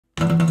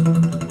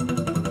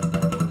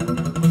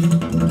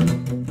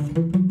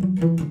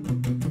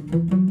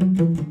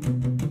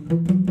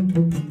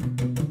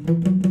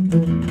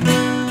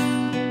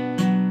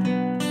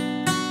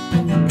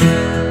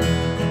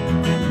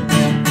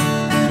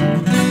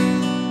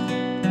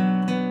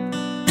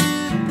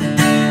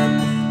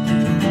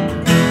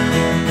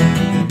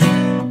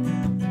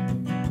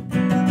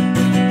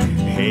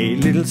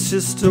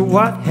sister,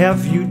 what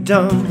have you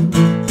done?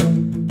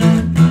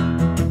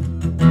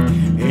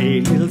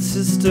 Hey, little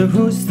sister,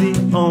 who's the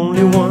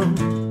only one?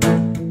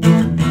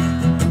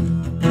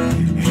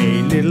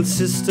 Hey, little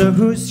sister,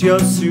 who's your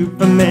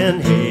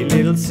Superman? Hey,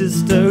 little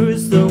sister,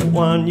 who's the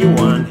one you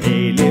want?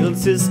 Hey, little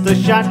sister,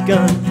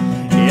 shotgun.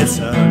 It's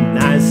a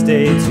nice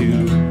day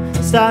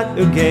to start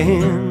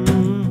again.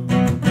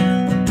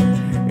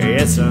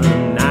 It's a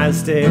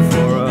nice day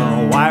for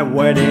a white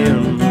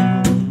wedding.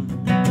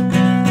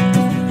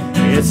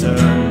 It's a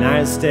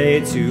nice day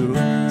to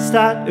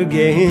start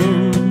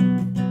again.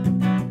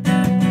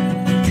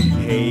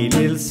 Hey,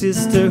 little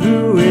sister,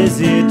 who is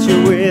it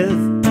you're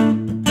with?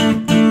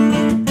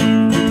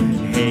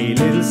 Hey,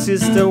 little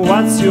sister,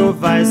 what's your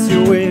vice,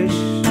 your wish?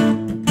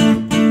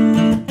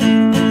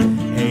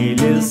 Hey,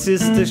 little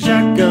sister,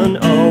 shotgun,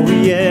 oh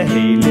yeah.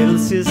 Hey, little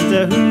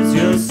sister, who's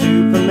your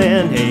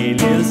Superman? Hey,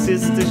 little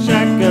sister,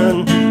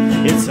 shotgun.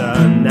 It's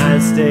a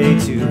nice day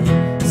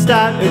to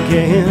start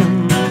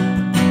again.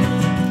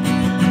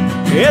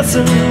 It's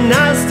a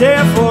nice day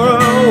for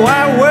a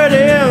white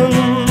wedding.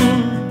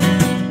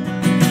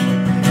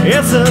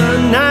 It's a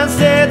nice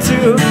day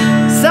to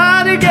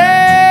start again.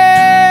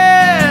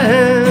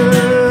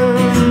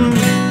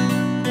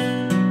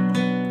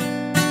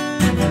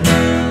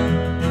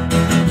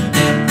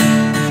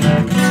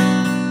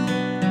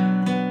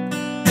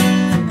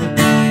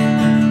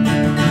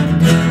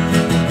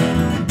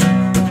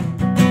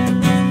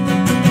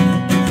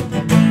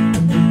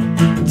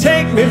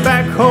 Take me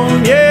back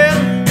home, yeah.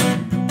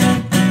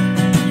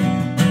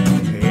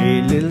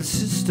 Hey, little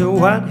sister,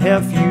 what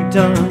have you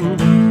done?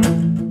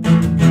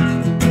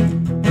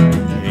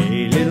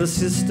 Hey, little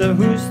sister,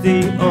 who's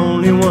the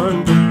only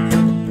one?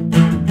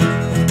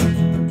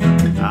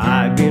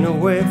 I've been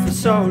away for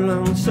so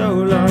long, so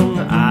long.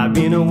 I've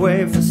been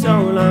away for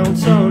so long,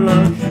 so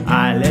long.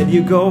 I let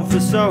you go for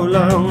so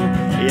long.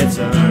 It's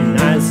a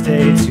nice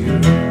day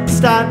to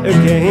start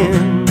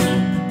again.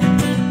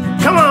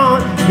 Come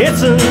on,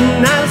 it's a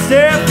nice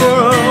day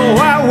for a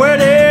white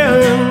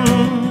wedding.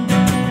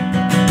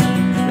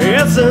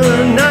 It's a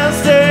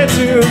nice day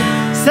to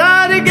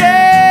start again.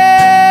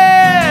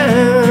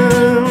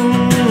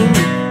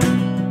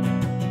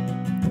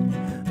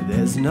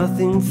 There's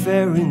nothing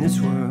fair in this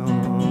world.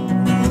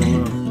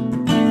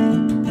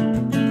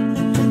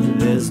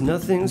 There's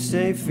nothing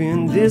safe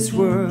in this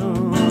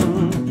world.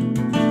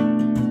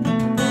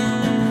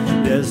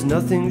 There's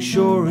nothing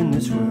sure in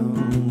this world.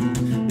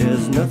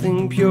 There's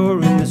nothing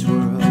pure in this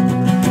world.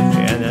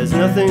 And there's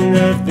nothing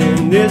left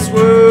in this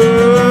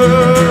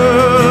world.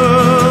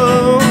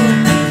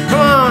 Come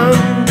on.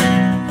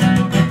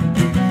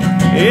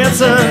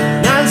 It's a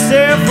nice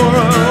day for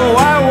a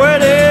white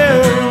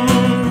wedding.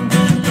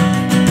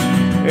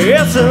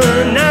 It's a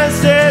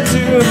nice day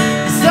to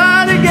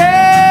start again.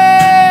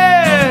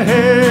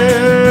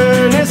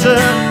 It's a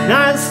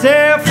nice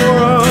day for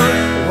a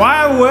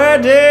white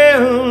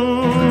wedding.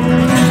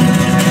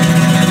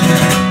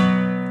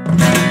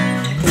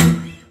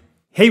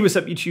 Hey, what's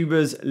up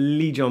YouTubers,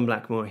 Lee John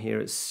Blackmore here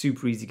at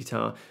Super Easy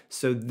Guitar.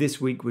 So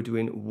this week we're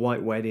doing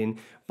White Wedding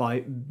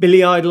by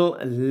Billy Idol.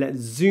 Let's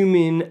zoom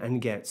in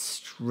and get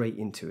straight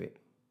into it.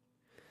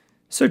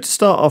 So to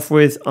start off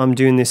with, I'm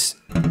doing this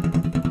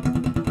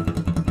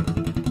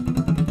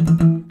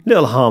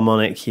little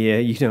harmonic here.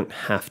 You don't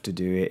have to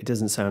do it. It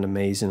doesn't sound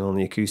amazing on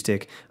the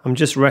acoustic. I'm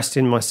just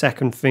resting my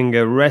second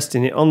finger,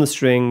 resting it on the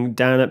string,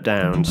 down, up,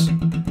 downs.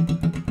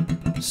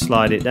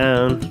 Slide it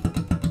down.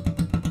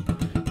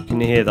 You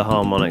can hear the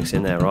harmonics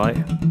in there, right?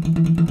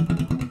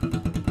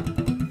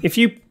 If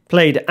you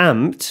played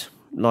amped,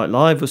 like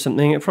live or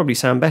something, it'd probably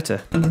sound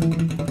better.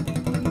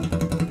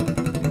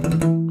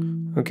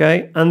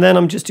 Okay, and then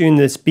I'm just doing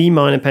this B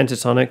minor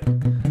pentatonic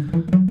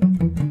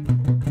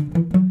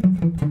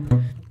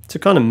to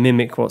kind of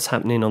mimic what's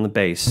happening on the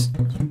bass.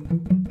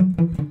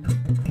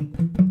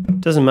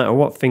 Doesn't matter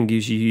what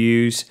fingers you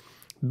use.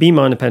 B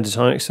minor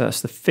pentatonic, so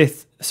that's the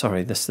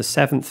that's the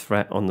 7th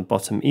fret on the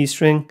bottom E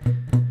string.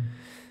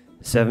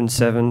 7,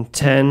 7,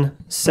 10,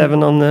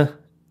 7 on the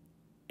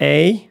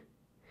A,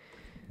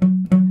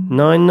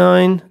 9,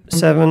 9,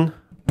 7,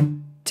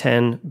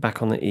 10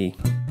 back on the E.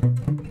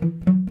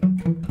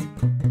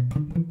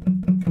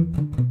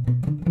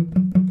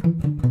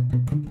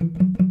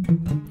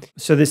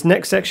 So this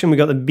next section we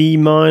got the B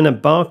minor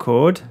bar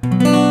chord.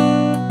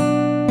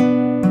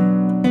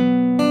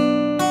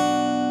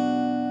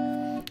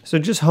 So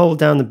just hold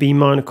down the B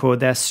minor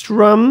chord there,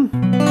 strum.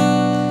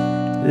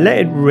 Let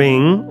it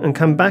ring and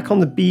come back on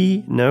the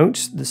B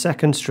note, the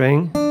second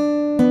string.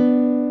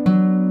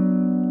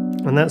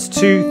 And that's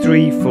 2,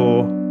 3,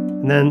 4.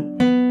 And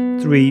then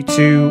 3,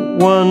 2,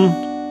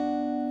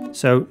 1.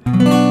 So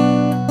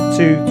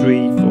 2,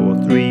 3, 4,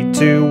 3,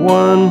 2,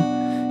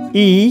 1.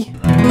 E,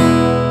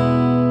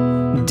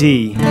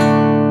 D. You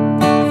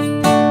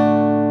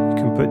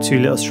can put 2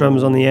 little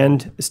strums on the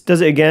end. This does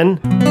it again.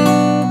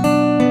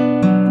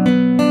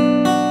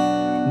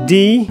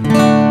 D.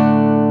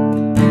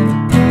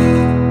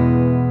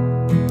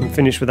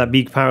 Finish with that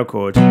B power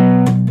chord.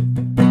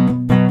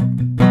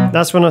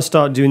 That's when I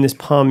start doing this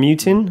palm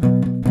muting.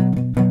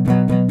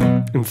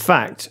 In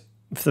fact,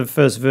 for the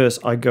first verse,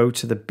 I go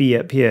to the B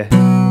up here,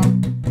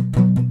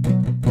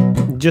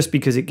 just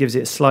because it gives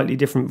it a slightly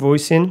different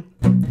voicing.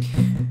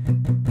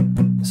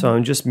 So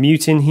I'm just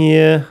muting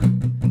here,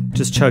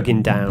 just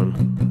chugging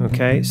down.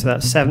 Okay, so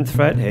that's 7th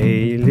fret.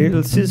 Hey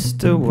little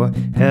sister, what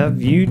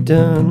have you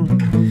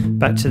done?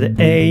 Back to the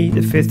A, the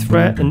 5th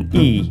fret, and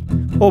E,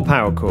 all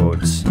power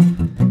chords.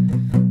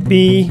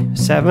 B,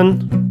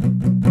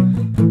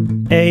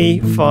 7, A,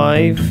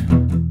 5,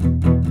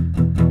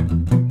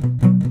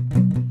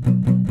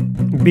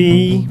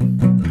 B,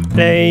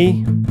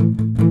 A,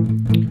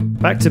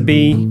 back to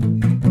B,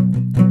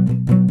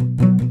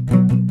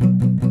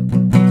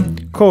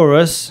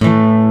 chorus.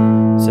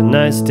 It's a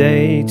nice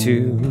day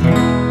to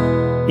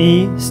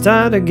E,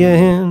 start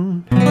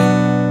again.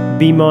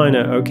 B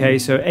minor, okay,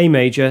 so A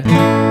major.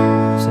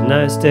 It's a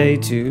nice day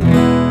to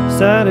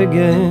start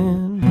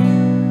again.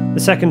 The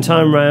second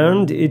time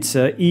round, it's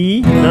a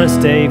E, nice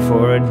day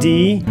for a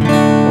D,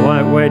 a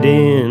white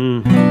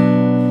wedding.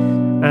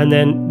 And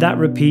then that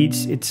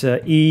repeats, it's a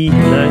E,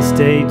 nice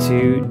day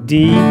to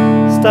D,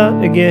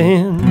 start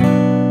again.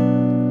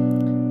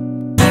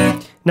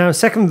 Now,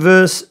 second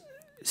verse,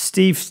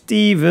 Steve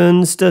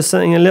Stevens does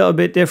something a little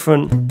bit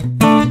different.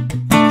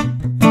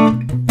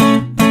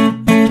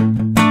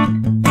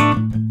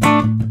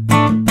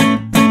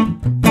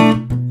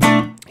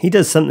 He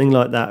does something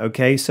like that,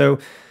 okay? So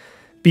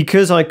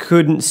because I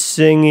couldn't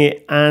sing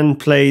it and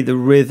play the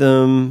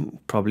rhythm,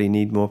 probably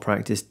need more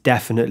practice,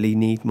 definitely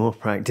need more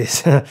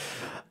practice.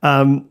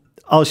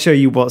 I'll show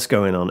you what's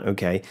going on,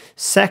 okay?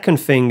 Second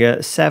finger,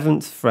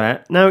 7th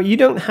fret. Now, you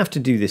don't have to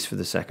do this for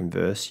the second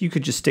verse. You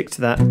could just stick to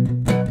that,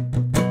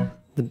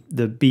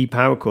 the B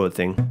power chord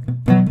thing.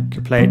 You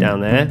could play it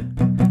down there,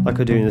 like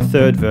I do in the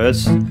third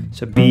verse.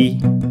 So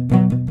B,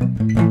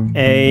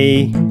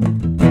 A,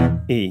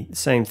 E.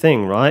 Same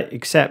thing, right?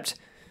 Except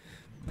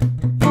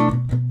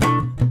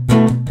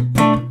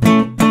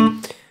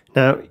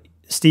now,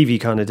 Stevie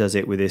kind of does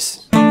it with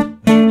this.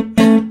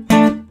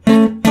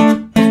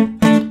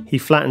 He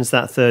flattens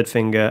that third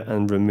finger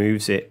and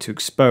removes it to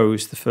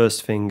expose the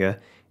first finger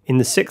in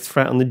the 6th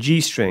fret on the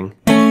G string.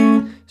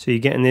 So you're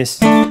getting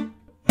this,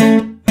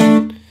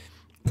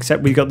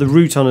 except we've got the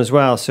root on as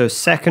well. So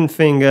second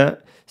finger,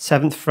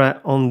 7th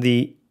fret on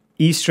the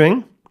E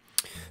string,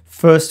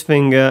 first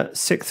finger,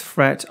 6th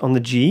fret on the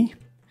G,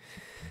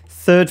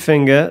 third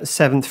finger,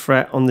 7th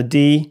fret on the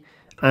D,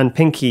 and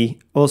pinky,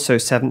 also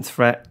 7th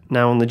fret,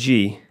 now on the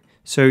G.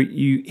 So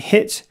you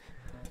hit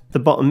the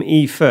bottom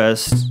E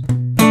first,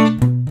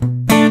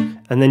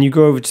 and then you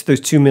go over to those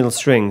two middle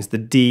strings, the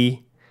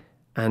D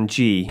and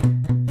G.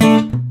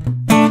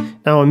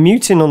 Now I'm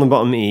muting on the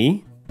bottom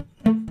E,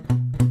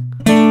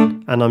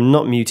 and I'm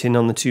not muting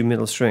on the two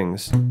middle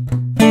strings.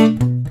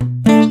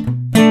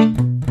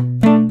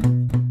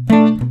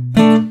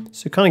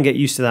 So kind of get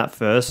used to that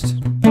first.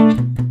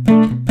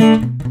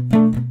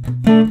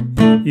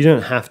 You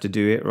don't have to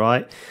do it,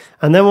 right?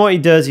 And then what he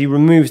does, he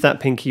removes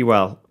that pinky.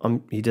 Well,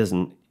 he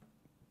doesn't.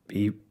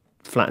 He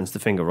flattens the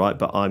finger, right?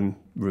 But I'm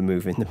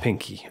removing the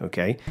pinky,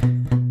 okay?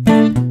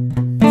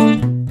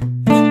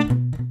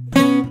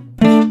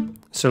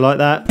 So like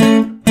that,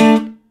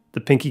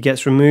 the pinky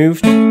gets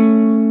removed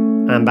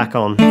and back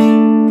on.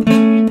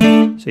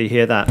 So you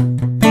hear that.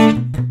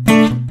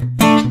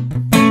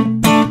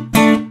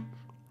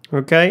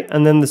 Okay,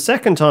 and then the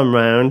second time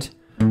round,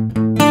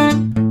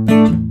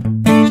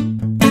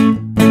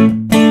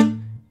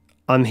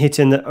 I'm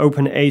hitting the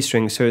open A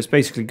string, so it's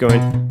basically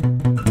going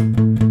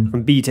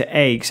from B to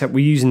A, except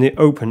we're using the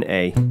open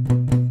A.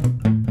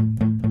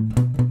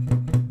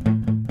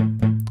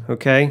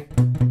 Okay.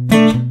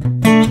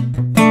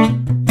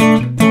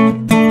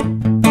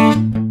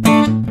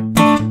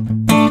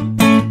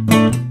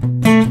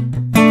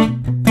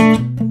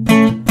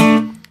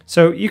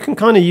 So you can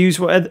kind of use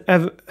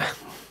whatever,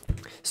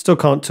 still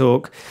can't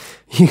talk,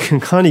 you can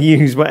kind of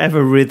use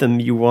whatever rhythm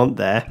you want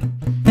there.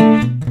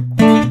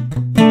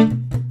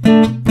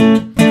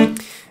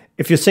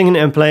 If you're singing it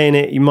and playing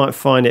it, you might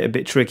find it a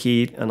bit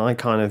tricky, and I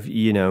kind of,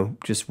 you know,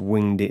 just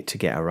winged it to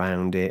get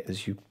around it,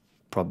 as you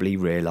probably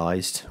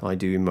realised I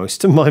do in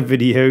most of my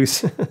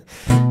videos.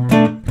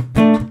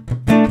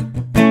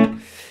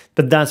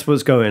 But that's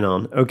what's going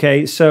on,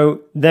 okay?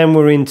 So then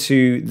we're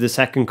into the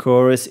second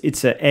chorus.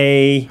 It's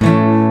a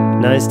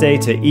nice day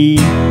to E,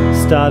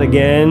 start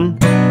again,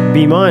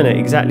 B minor,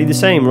 exactly the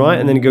same, right?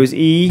 And then it goes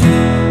E,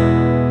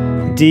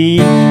 D,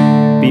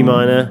 B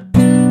minor,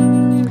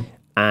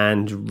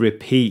 and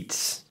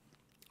repeats.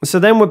 So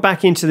then we're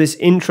back into this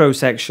intro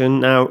section.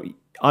 Now,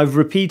 I've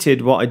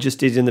repeated what I just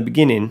did in the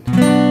beginning.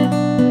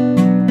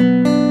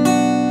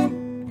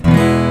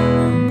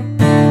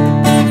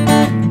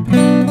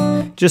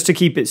 Just to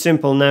keep it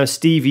simple, now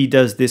Stevie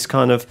does this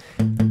kind of,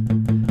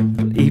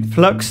 he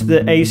plucks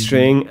the A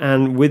string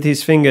and with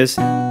his fingers,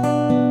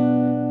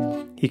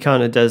 he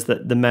kind of does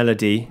the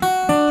melody.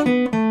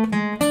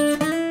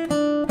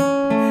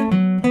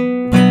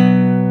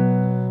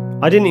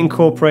 I didn't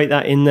incorporate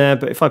that in there,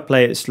 but if I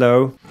play it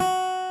slow.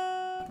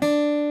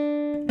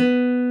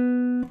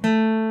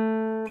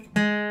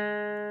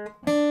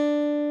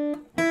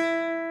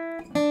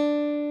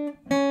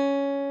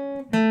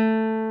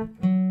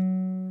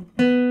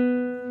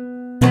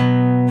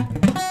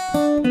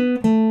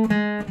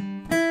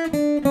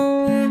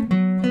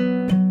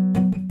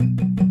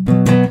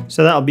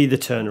 So that'll be the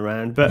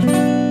turnaround, but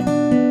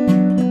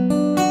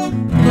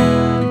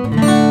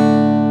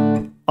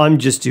I'm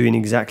just doing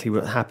exactly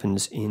what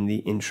happens in the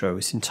intro.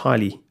 It's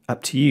entirely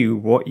up to you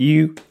what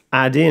you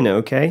add in,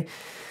 okay?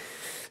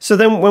 So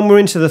then when we're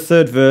into the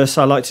third verse,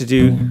 I like to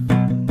do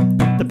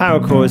the power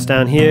chords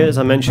down here, as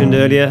I mentioned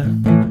earlier,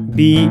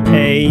 B,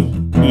 A,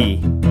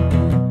 E.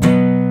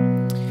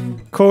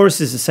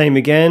 Chorus is the same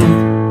again.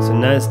 It's a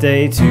nice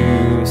day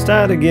to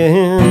start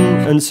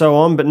again, and so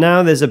on, but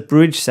now there's a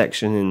bridge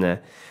section in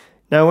there.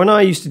 Now when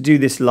I used to do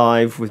this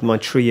live with my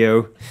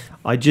trio,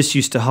 I just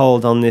used to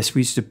hold on this. We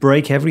used to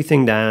break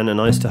everything down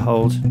and I used to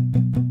hold.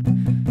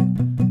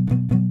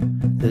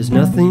 There's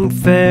nothing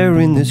fair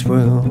in this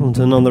world.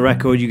 And on the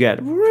record you get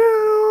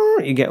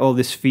all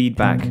this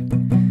feedback.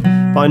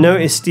 But I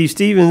noticed Steve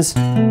Stevens,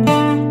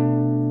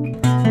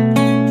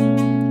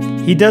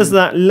 he does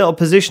that little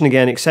position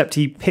again, except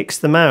he picks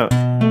them out.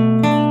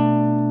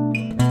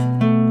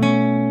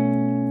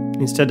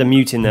 Instead of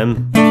muting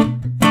them,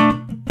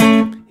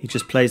 he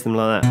just plays them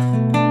like that.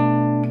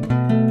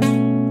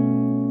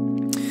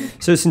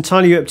 So it's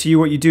entirely up to you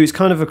what you do. It's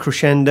kind of a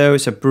crescendo,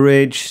 it's a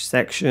bridge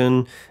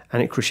section,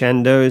 and it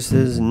crescendos.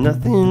 There's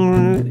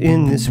nothing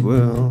in this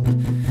world.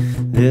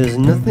 There's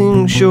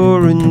nothing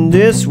sure in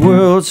this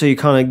world. So you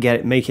kind of get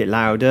it, make it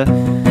louder.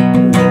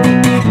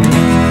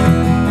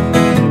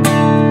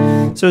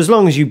 So as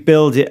long as you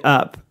build it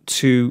up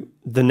to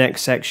the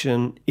next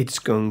section, it's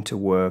going to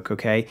work,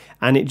 okay?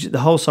 And the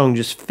whole song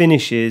just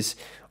finishes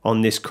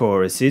on this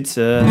chorus. It's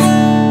a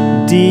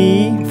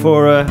D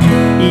for a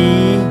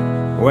E,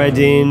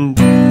 wedding,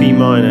 B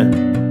minor.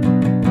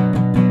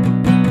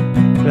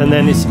 And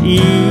then it's E,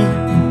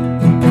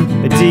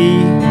 a D,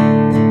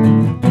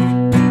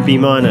 B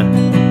minor.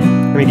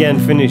 And again,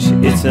 finish.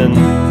 It's a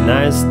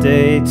nice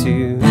day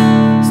to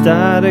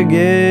start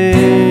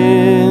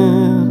again.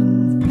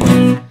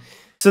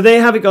 So there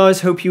you have it,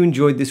 guys. Hope you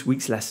enjoyed this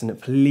week's lesson.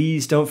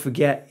 Please don't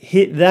forget,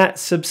 hit that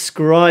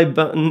subscribe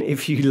button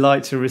if you'd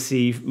like to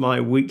receive my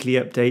weekly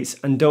updates.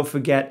 And don't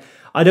forget,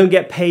 I don't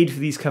get paid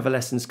for these cover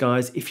lessons,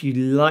 guys. If you'd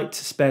like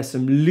to spare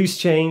some loose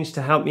change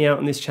to help me out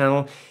on this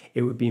channel,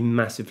 it would be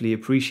massively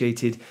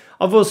appreciated.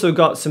 I've also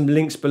got some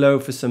links below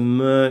for some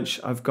merch.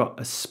 I've got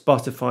a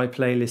Spotify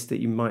playlist that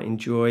you might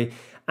enjoy.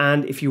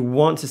 And if you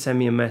want to send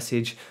me a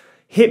message,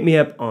 hit me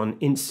up on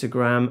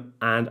Instagram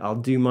and I'll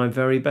do my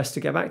very best to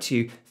get back to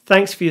you.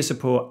 Thanks for your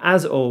support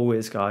as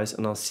always, guys,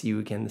 and I'll see you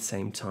again the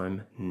same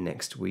time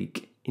next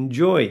week.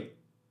 Enjoy!